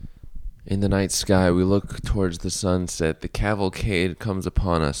In the night sky, we look towards the sunset. The cavalcade comes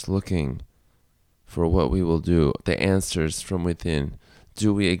upon us, looking for what we will do, the answers from within.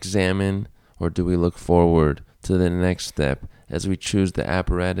 Do we examine or do we look forward to the next step as we choose the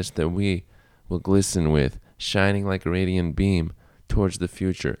apparatus that we will glisten with, shining like a radiant beam towards the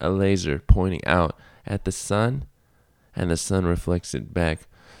future, a laser pointing out at the sun, and the sun reflects it back?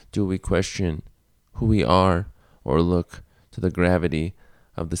 Do we question who we are or look to the gravity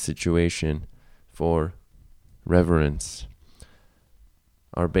of the situation for reverence?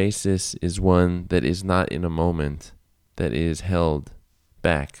 Our basis is one that is not in a moment, that is held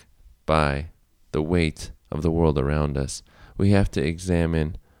back by the weight of the world around us. We have to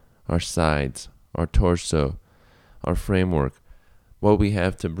examine our sides, our torso, our framework, what we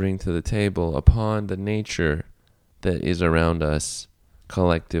have to bring to the table upon the nature that is around us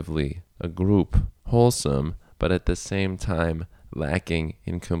collectively, a group, wholesome, but at the same time lacking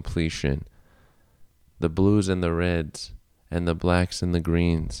in completion. The blues and the reds, and the blacks and the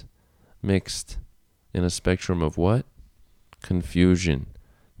greens, mixed in a spectrum of what? Confusion.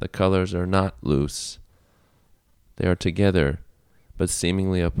 The colors are not loose. They are together, but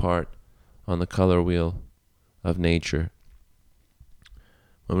seemingly apart on the color wheel of nature.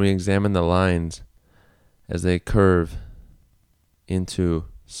 When we examine the lines as they curve into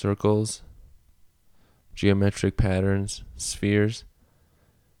circles, geometric patterns, spheres,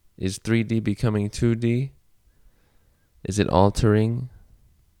 is 3D becoming 2D? Is it altering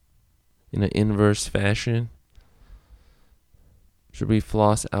in an inverse fashion? Should we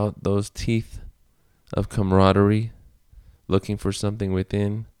floss out those teeth of camaraderie, looking for something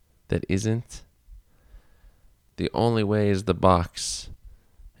within that isn't? The only way is the box,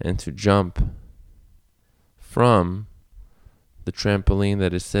 and to jump from the trampoline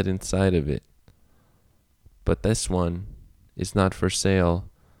that is set inside of it. But this one is not for sale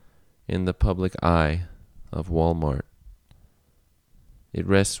in the public eye of Walmart. It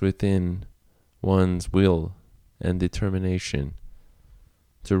rests within one's will and determination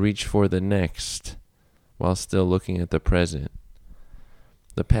to reach for the next while still looking at the present.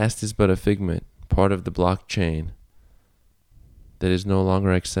 The past is but a figment, part of the blockchain that is no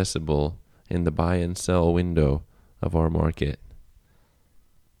longer accessible in the buy and sell window of our market.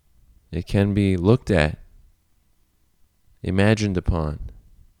 It can be looked at, imagined upon,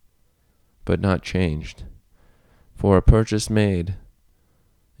 but not changed. For a purchase made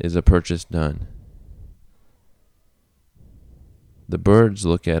is a purchase done. The birds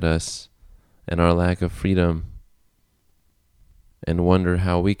look at us and our lack of freedom and wonder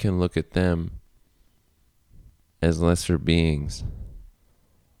how we can look at them as lesser beings.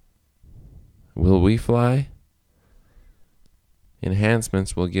 Will we fly?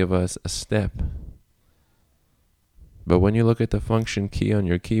 Enhancements will give us a step. But when you look at the function key on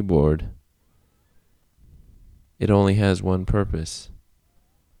your keyboard, it only has one purpose: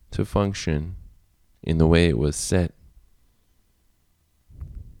 to function in the way it was set.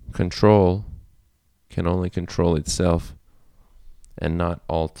 Control can only control itself and not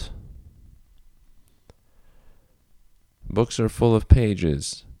alt. Books are full of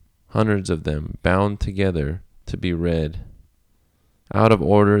pages, hundreds of them, bound together to be read. Out of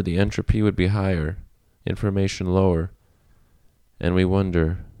order, the entropy would be higher, information lower, and we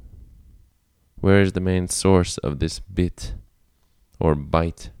wonder, where is the main source of this bit or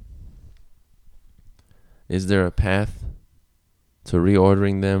byte? Is there a path to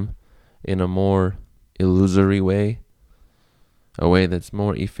reordering them in a more illusory way? A way that's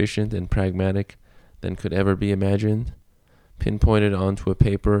more efficient and pragmatic than could ever be imagined? Pinpointed onto a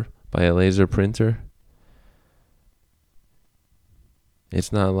paper by a laser printer?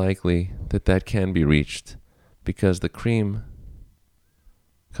 It's not likely that that can be reached, because the cream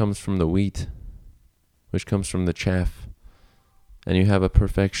comes from the wheat, which comes from the chaff, and you have a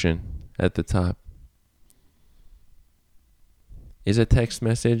perfection at the top. Is a text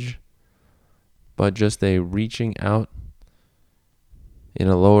message but just a reaching out in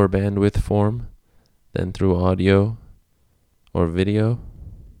a lower bandwidth form than through audio or video?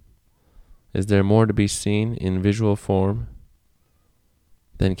 Is there more to be seen in visual form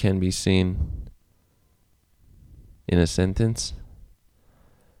than can be seen in a sentence?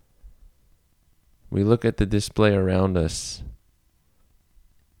 We look at the display around us.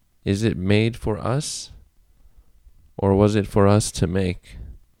 Is it made for us, or was it for us to make?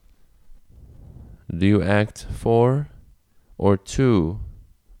 Do you act for or to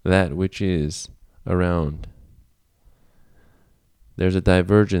that which is around? There's a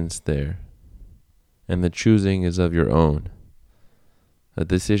divergence there, and the choosing is of your own, a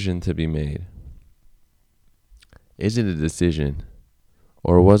decision to be made. Is it a decision,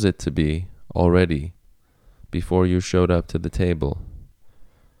 Or was it to be already before you showed up to the table?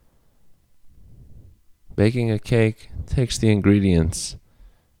 Baking a cake takes the ingredients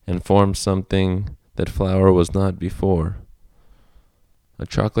and forms something that flour was not before. A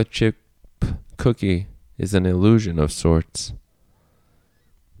chocolate chip cookie is an illusion of sorts,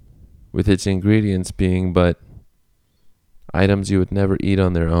 with its ingredients being but items you would never eat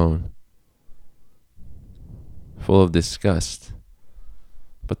on their own, full of disgust.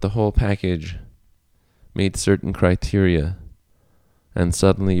 But the whole package meets certain criteria, and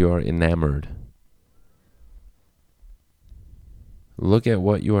suddenly you are enamored. Look at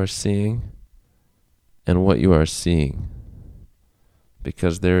what you are seeing and what you are seeing,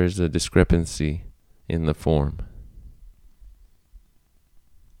 because there is a discrepancy in the form.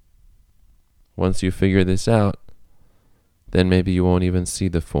 Once you figure this out, then maybe you won't even see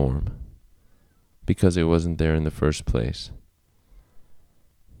the form, because it wasn't there in the first place.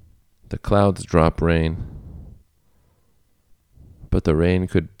 The clouds drop rain, but the rain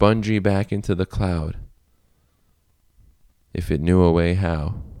could bungee back into the cloud if it knew a way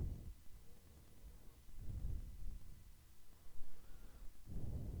how.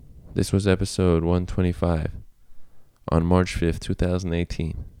 This was episode 125 on March 5th,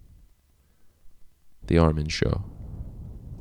 2018. The Armin Show.